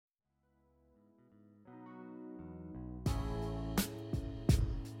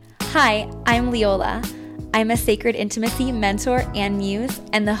Hi, I'm Leola. I'm a sacred intimacy mentor and muse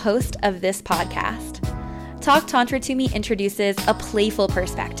and the host of this podcast. Talk Tantra to Me introduces a playful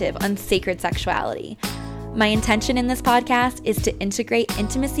perspective on sacred sexuality. My intention in this podcast is to integrate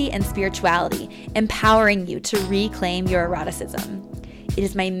intimacy and spirituality, empowering you to reclaim your eroticism. It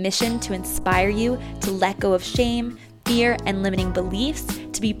is my mission to inspire you to let go of shame, fear, and limiting beliefs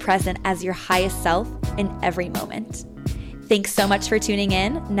to be present as your highest self in every moment. Thanks so much for tuning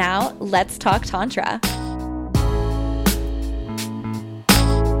in. Now, let's talk Tantra.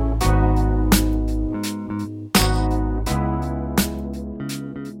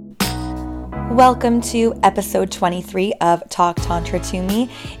 Welcome to episode 23 of Talk Tantra to Me.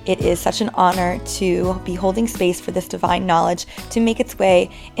 It is such an honor to be holding space for this divine knowledge to make its way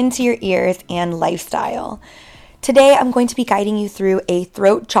into your ears and lifestyle. Today, I'm going to be guiding you through a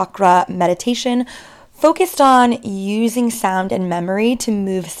throat chakra meditation focused on using sound and memory to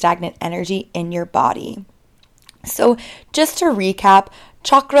move stagnant energy in your body. So just to recap,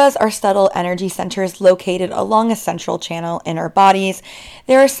 chakras are subtle energy centers located along a central channel in our bodies.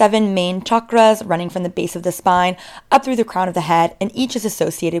 There are 7 main chakras running from the base of the spine up through the crown of the head, and each is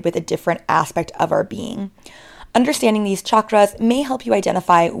associated with a different aspect of our being. Understanding these chakras may help you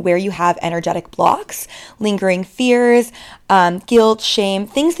identify where you have energetic blocks, lingering fears, guilt, shame,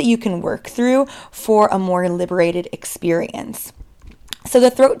 things that you can work through for a more liberated experience. So the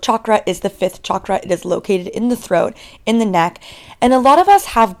throat chakra is the 5th chakra. It is located in the throat, in the neck, and a lot of us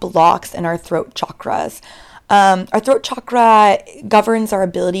have blocks in our throat chakras. Our throat chakra governs our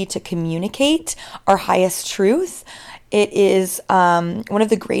ability to communicate our highest truth. It is one of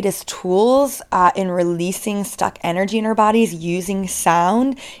the greatest tools in releasing stuck energy in our bodies. Using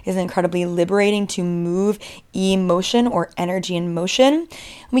sound is incredibly liberating to move emotion or energy in motion.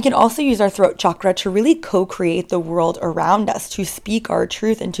 We can also use our throat chakra to really co-create the world around us, to speak our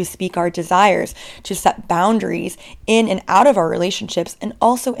truth and to speak our desires, to set boundaries in and out of our relationships and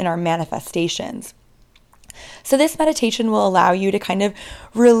also in our manifestations. So this meditation will allow you to kind of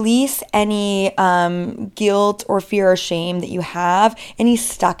release any guilt or fear or shame that you have, any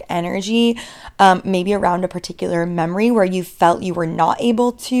stuck energy, maybe around a particular memory where you felt you were not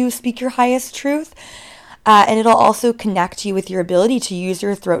able to speak your highest truth. And it'll also connect you with your ability to use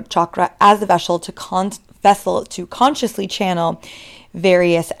your throat chakra as a vessel to consciously channel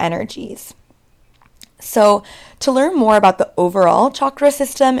various energies. So to learn more about the overall chakra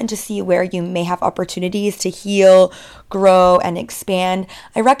system and to see where you may have opportunities to heal, grow, and expand,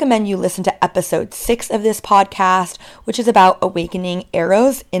 I recommend you listen to episode 6 of this podcast, which is about awakening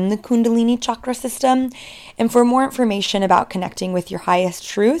arrows in the Kundalini chakra system. And for more information about connecting with your highest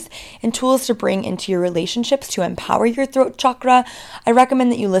truth and tools to bring into your relationships to empower your throat chakra, I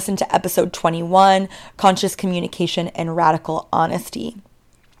recommend that you listen to episode 21, Conscious Communication and Radical Honesty.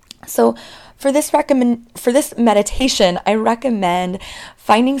 So for this meditation, I recommend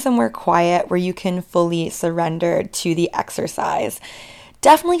finding somewhere quiet where you can fully surrender to the exercise.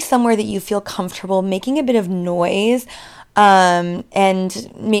 Definitely somewhere that you feel comfortable making a bit of noise, and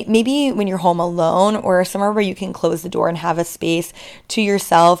maybe when you're home alone, or somewhere where you can close the door and have a space to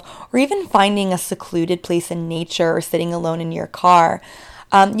yourself, or even finding a secluded place in nature or sitting alone in your car.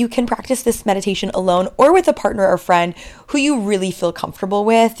 You can practice this meditation alone or with a partner or friend who you really feel comfortable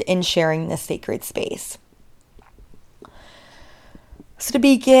with in sharing this sacred space. So to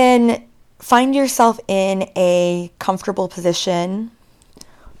begin, find yourself in a comfortable position.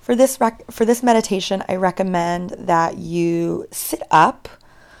 For this meditation, I recommend that you sit up,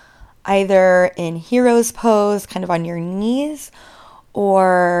 either in hero's pose, kind of on your knees,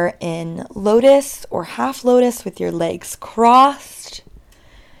 or in lotus or half lotus with your legs crossed.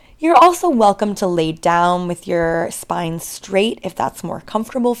 You're also welcome to lay down with your spine straight if that's more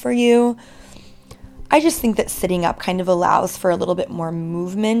comfortable for you. I just think that sitting up kind of allows for a little bit more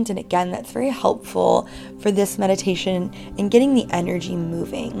movement, and again, that's very helpful for this meditation and getting the energy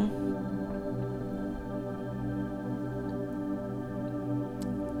moving.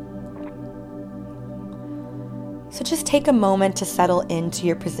 So just take a moment to settle into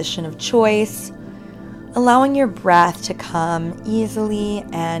your position of choice, allowing your breath to come easily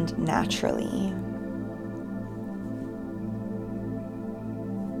and naturally.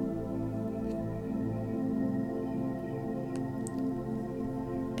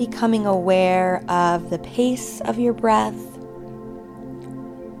 Becoming aware of the pace of your breath,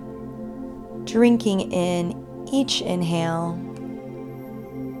 drinking in each inhale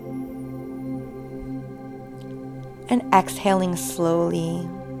and exhaling slowly.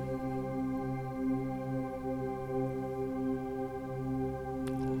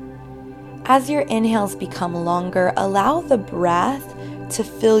 As your inhales become longer, allow the breath to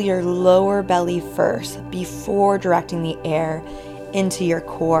fill your lower belly first before directing the air into your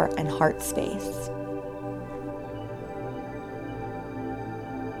core and heart space.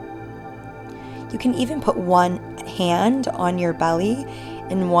 You can even put one hand on your belly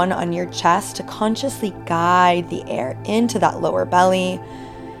and one on your chest to consciously guide the air into that lower belly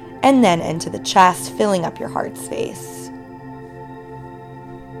and then into the chest, filling up your heart space.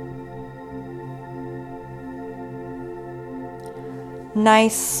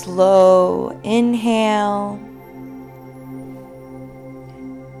 Nice slow inhale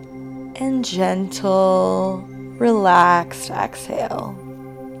and gentle, relaxed exhale.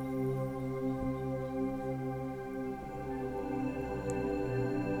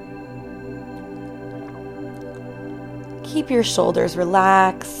 Keep your shoulders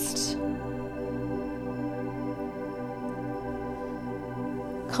relaxed.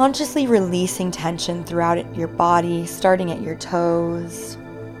 Consciously releasing tension throughout your body, starting at your toes.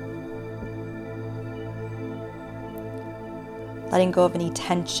 Letting go of any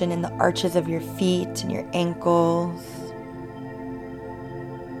tension in the arches of your feet and your ankles.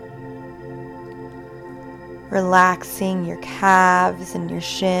 Relaxing your calves and your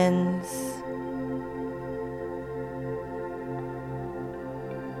shins.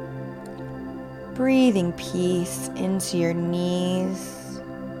 Breathing peace into your knees.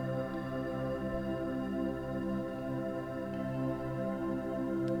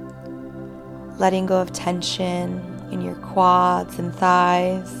 Letting go of tension in your quads and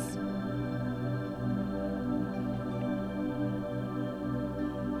thighs.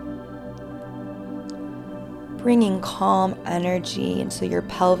 Bringing calm energy into your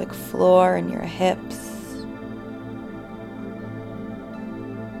pelvic floor and your hips.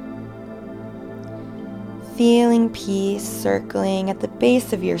 Feeling peace circling at the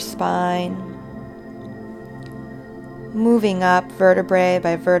base of your spine. Moving up vertebrae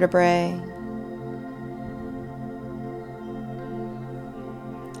by vertebrae.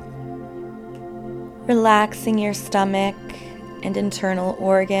 Relaxing your stomach and internal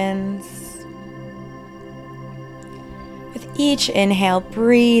organs. With each inhale,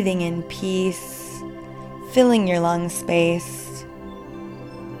 breathing in peace, filling your lung space.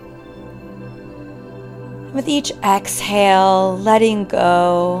 With each exhale, letting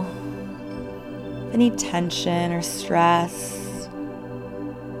go of any tension or stress.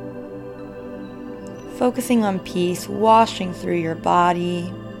 Focusing on peace, washing through your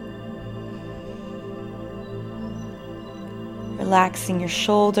body. Relaxing your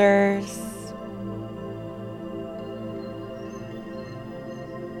shoulders.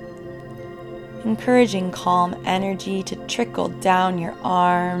 Encouraging calm energy to trickle down your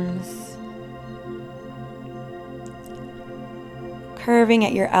arms. Curving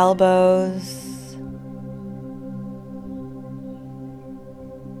at your elbows.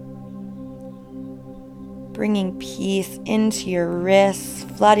 Bringing peace into your wrists,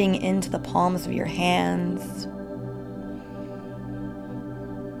 flooding into the palms of your hands.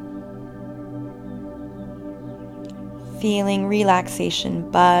 Feeling relaxation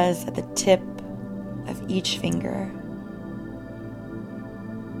buzz at the tip of each finger.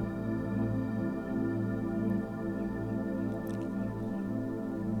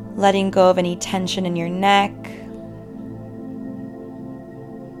 Letting go of any tension in your neck.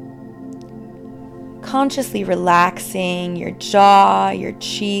 Consciously relaxing your jaw, your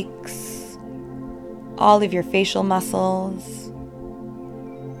cheeks, all of your facial muscles.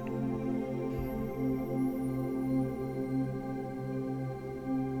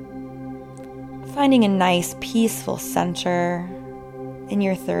 Finding a nice, peaceful center in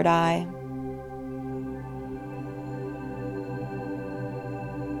your third eye.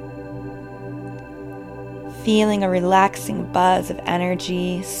 Feeling a relaxing buzz of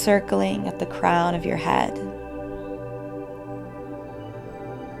energy circling at the crown of your head.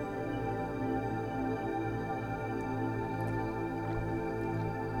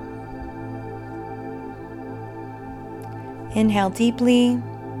 Inhale deeply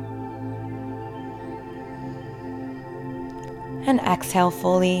and exhale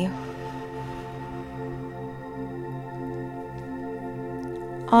fully.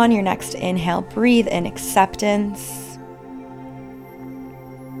 On your next inhale, breathe in acceptance.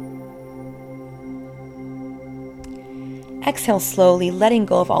 Exhale slowly, letting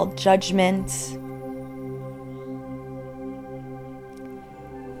go of all judgment.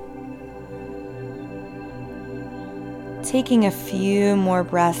 Taking a few more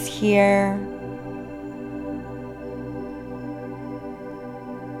breaths here.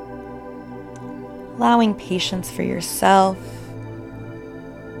 Allowing patience for yourself.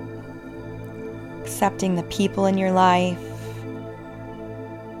 Accepting the people in your life.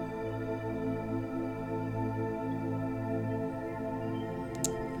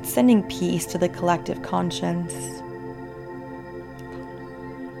 sending peace to the collective conscience.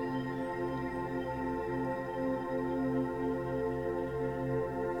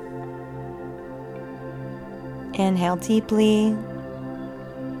 Inhale deeply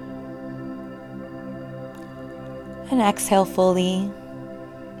and exhale fully.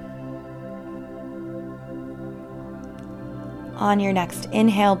 On your next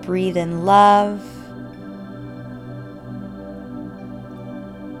inhale, breathe in love.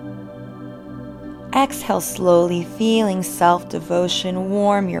 Exhale slowly, feeling self-devotion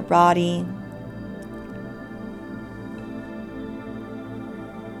warm your body.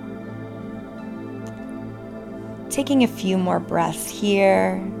 Taking a few more breaths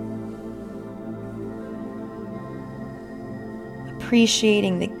here.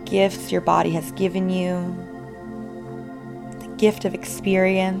 Appreciating the gifts your body has given you. The gift of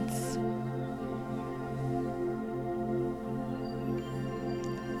experience.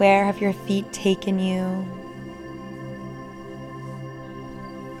 Where have your feet taken you?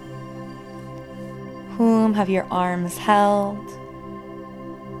 Whom have your arms held?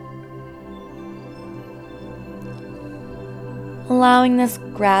 Allowing this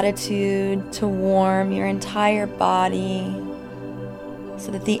gratitude to warm your entire body so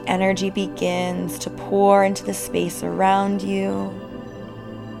that the energy begins to pour into the space around you.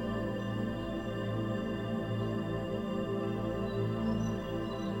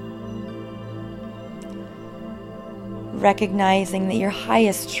 Recognizing that your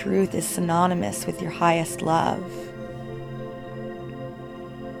highest truth is synonymous with your highest love.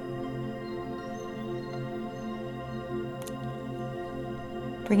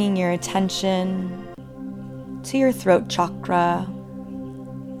 Bringing your attention to your throat chakra.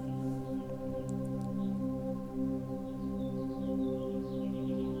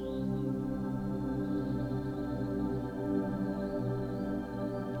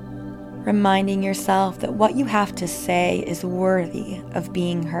 Reminding yourself that what you have to say is worthy of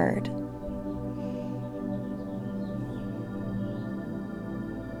being heard.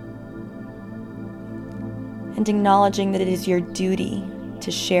 And acknowledging that it is your duty to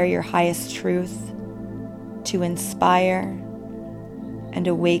share your highest truth, to inspire and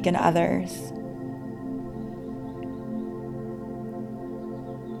awaken others.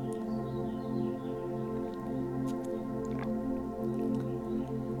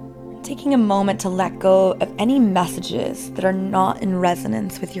 Taking a moment to let go of any messages that are not in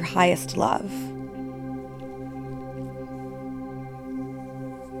resonance with your highest love.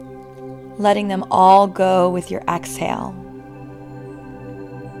 Letting them all go with your exhale.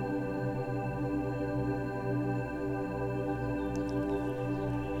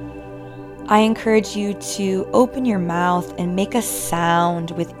 I encourage you to open your mouth and make a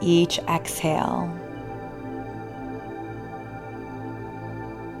sound with each exhale.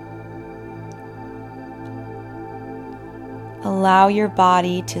 Allow your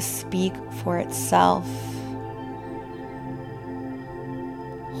body to speak for itself,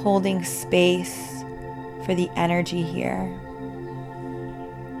 holding space for the energy here.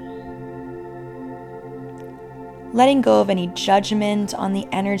 Letting go of any judgment on the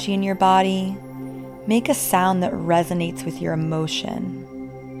energy in your body, make a sound that resonates with your emotion.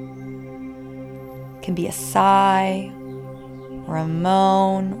 It can be a sigh, or a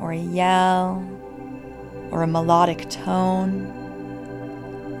moan, or a yell, or a melodic tone.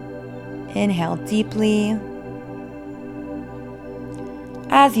 Inhale deeply.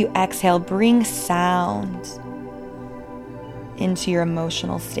 As you exhale, bring sound into your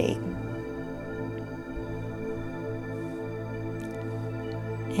emotional state.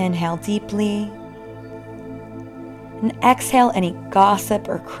 Inhale deeply. And exhale any gossip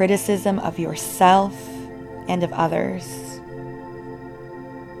or criticism of yourself and of others.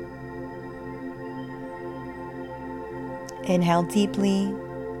 Inhale deeply.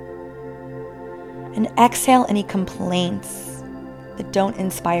 And exhale any complaints that don't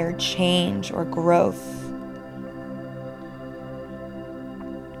inspire change or growth.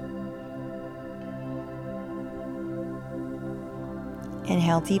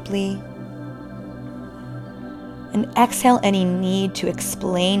 Inhale deeply. And exhale any need to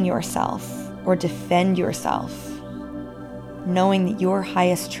explain yourself or defend yourself, knowing that your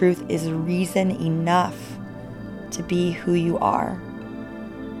highest truth is reason enough to be who you are.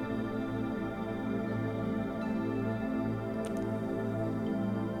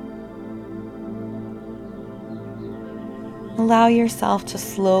 Allow yourself to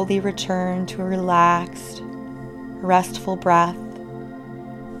slowly return to a relaxed, restful breath.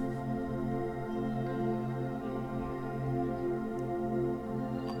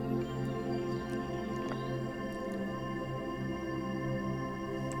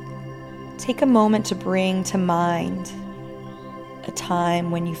 Take a moment to bring to mind a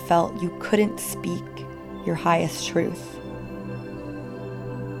time when you felt you couldn't speak your highest truth.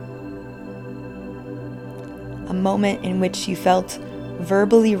 A moment in which you felt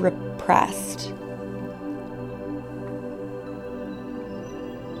verbally repressed.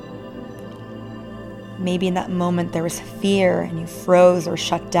 Maybe in that moment there was fear and you froze or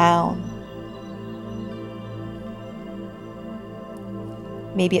shut down.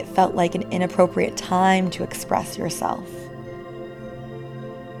 Maybe it felt like an inappropriate time to express yourself.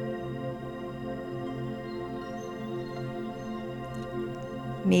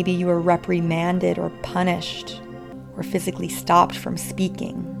 Maybe you were reprimanded or punished or physically stopped from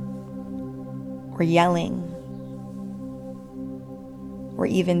speaking or yelling or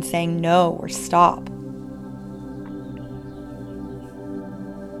even saying no or stop.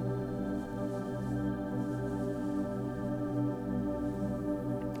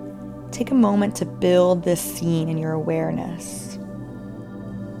 Take a moment to build this scene in your awareness,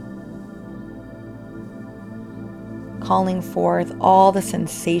 calling forth all the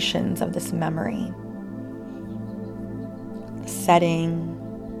sensations of this memory, the setting,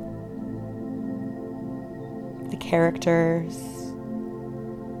 the characters,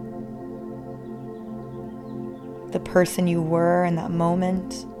 the person you were in that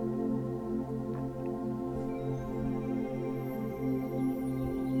moment.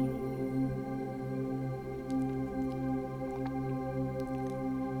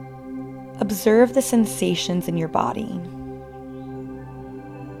 Observe the sensations in your body.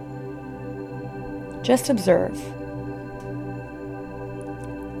 Just observe.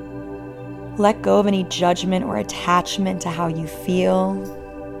 Let go of any judgment or attachment to how you feel.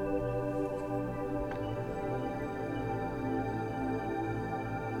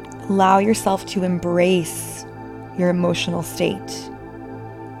 Allow yourself to embrace your emotional state,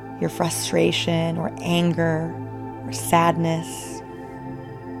 your frustration or anger or sadness.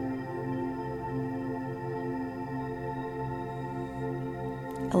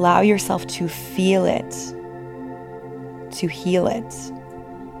 Allow yourself to feel it, to heal it.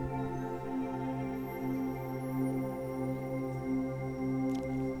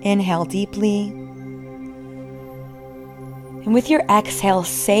 Inhale deeply. And with your exhale,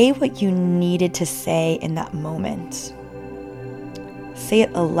 say what you needed to say in that moment. Say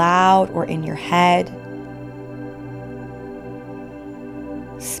it aloud or in your head.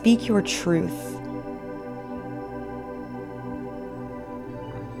 Speak your truth.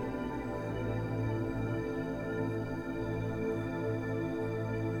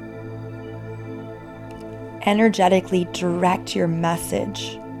 Energetically direct your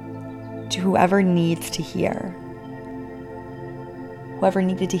message to whoever needs to hear. Whoever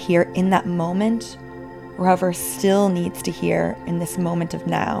needed to hear in that moment, or whoever still needs to hear in this moment of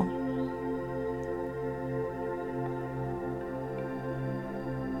now.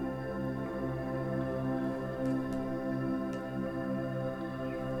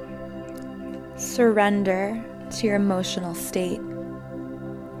 Surrender to your emotional state.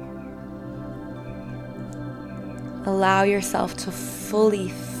 Allow yourself to fully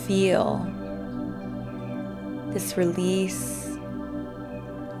feel this release,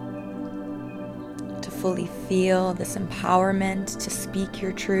 to fully feel this empowerment to speak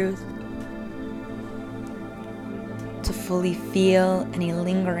your truth, to fully feel any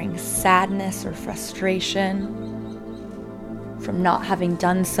lingering sadness or frustration from not having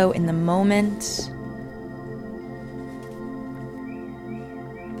done so in the moment.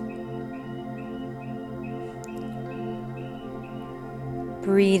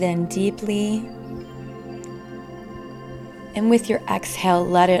 Breathe in deeply, and with your exhale,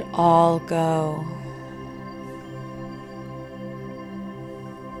 let it all go.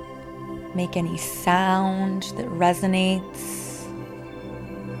 Make any sound that resonates.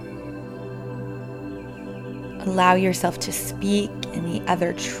 Allow yourself to speak any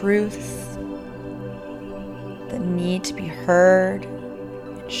other truths that need to be heard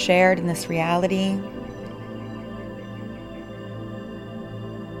and shared in this reality.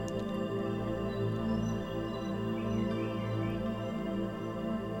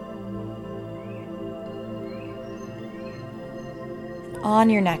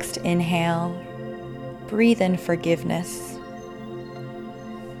 On your next inhale, breathe in forgiveness.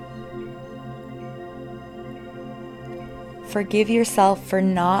 Forgive yourself for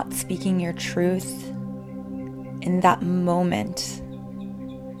not speaking your truth in that moment.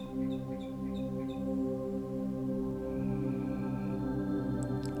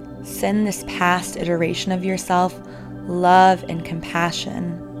 Send this past iteration of yourself love and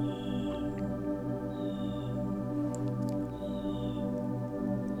compassion.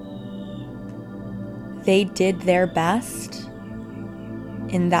 they did their best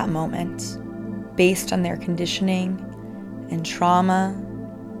in that moment based on their conditioning and trauma.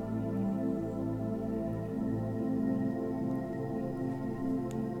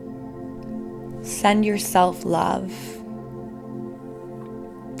 Send yourself love.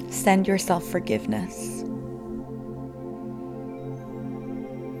 Send yourself forgiveness.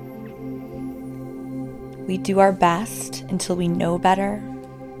 We do our best until we know better,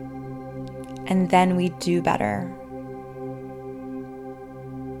 and then we do better.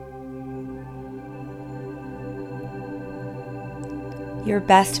 Your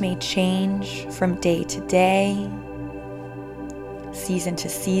best may change from day to day, season to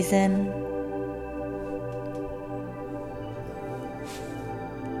season,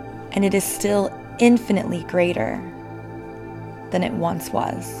 and it is still infinitely greater than it once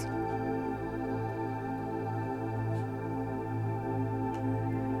was.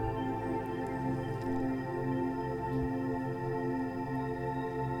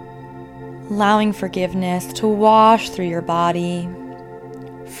 Allowing forgiveness to wash through your body,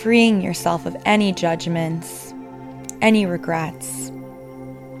 freeing yourself of any judgments, any regrets,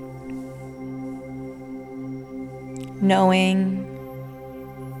 knowing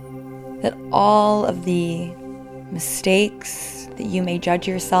that all of the mistakes that you may judge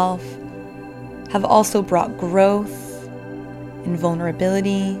yourself have also brought growth and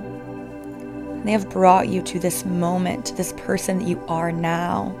vulnerability. And they have brought you to this moment, to this person that you are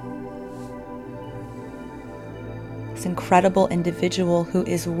now. This incredible individual who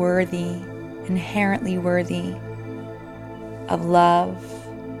is worthy, inherently worthy of love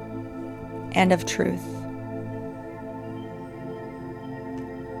and of truth.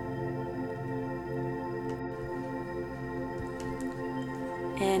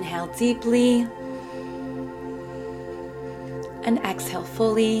 Inhale deeply and exhale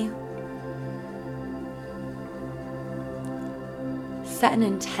fully. Set an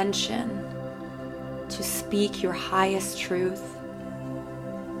intention to speak your highest truth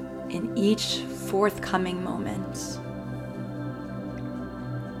in each forthcoming moment.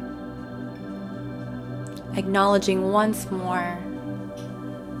 Acknowledging once more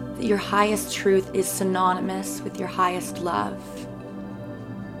that your highest truth is synonymous with your highest love.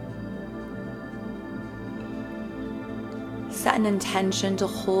 Set an intention to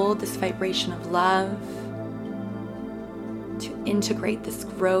hold this vibration of love, to integrate this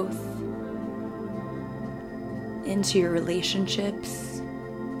growth into your relationships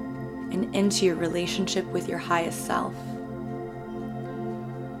and into your relationship with your highest self.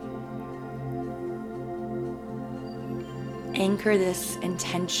 Anchor this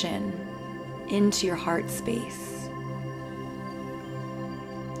intention into your heart space.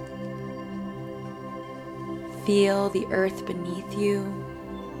 Feel the earth beneath you.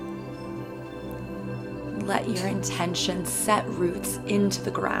 Let your intention set roots into the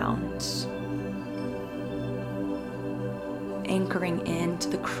ground, anchoring into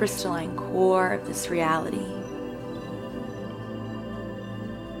the crystalline core of this reality.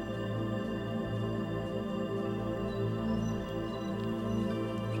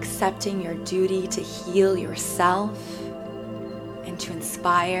 Accepting your duty to heal yourself and to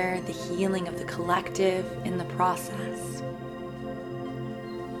inspire the healing of the collective in the process.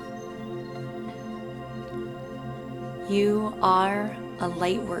 You are a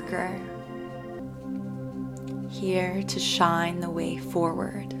light worker, here to shine the way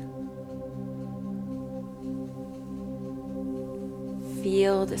forward.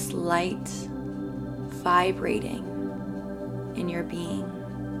 Feel this light vibrating in your being.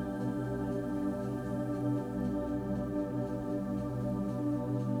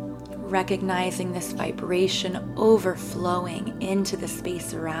 Recognizing this vibration overflowing into the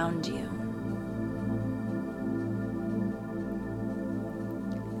space around you.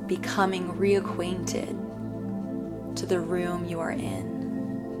 Becoming reacquainted to the room you are in.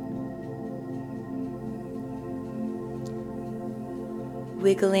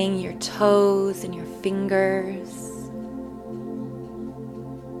 Wiggling your toes and your fingers.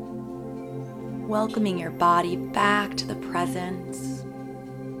 Welcoming your body back to the present.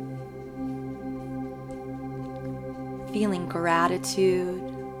 Feeling gratitude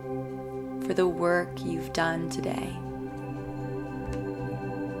for the work you've done today.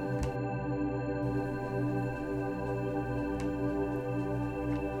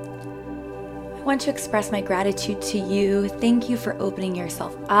 I want to express my gratitude to you. Thank you for opening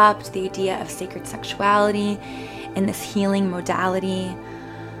yourself up to the idea of sacred sexuality and this healing modality.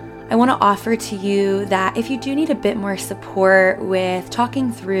 I want to offer to you that if you do need a bit more support with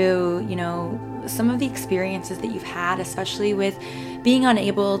talking through, some of the experiences that you've had, especially with being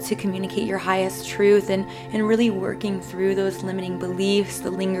unable to communicate your highest truth and really working through those limiting beliefs,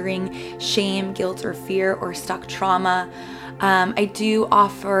 the lingering shame, guilt, or fear, or stuck trauma. I do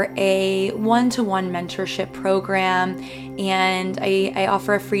offer a one-to-one mentorship program, and I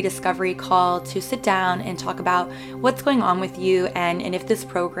offer a free discovery call to sit down and talk about what's going on with you and if this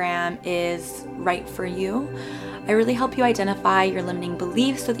program is right for you. I really help you identify your limiting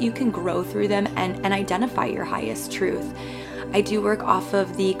beliefs so that you can grow through them and identify your highest truth. I do work off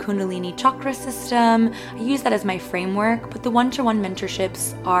of the Kundalini chakra system. I use that as my framework, but the one-to-one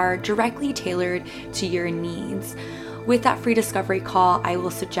mentorships are directly tailored to your needs. With that free discovery call, I will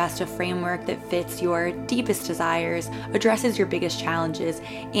suggest a framework that fits your deepest desires, addresses your biggest challenges,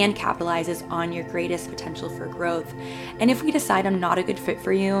 and capitalizes on your greatest potential for growth. And if we decide I'm not a good fit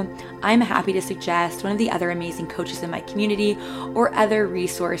for you, I'm happy to suggest one of the other amazing coaches in my community or other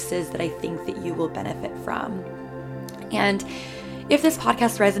resources that I think that you will benefit from. And if this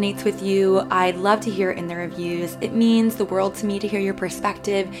podcast resonates with you, I'd love to hear it in the reviews. It means the world to me to hear your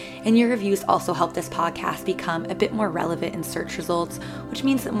perspective, and your reviews also help this podcast become a bit more relevant in search results, which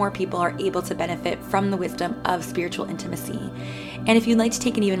means that more people are able to benefit from the wisdom of spiritual intimacy. And if you'd like to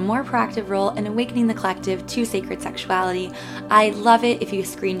take an even more proactive role in awakening the collective to sacred sexuality, I'd love it if you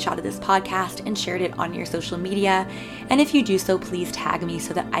screenshotted this podcast and shared it on your social media. And if you do so, please tag me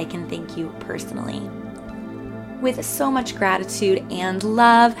so that I can thank you personally. With so much gratitude and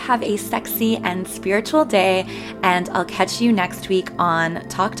love, have a sexy and spiritual day, and I'll catch you next week on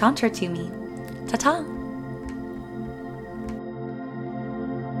Talk Tantra to Me. Ta-ta!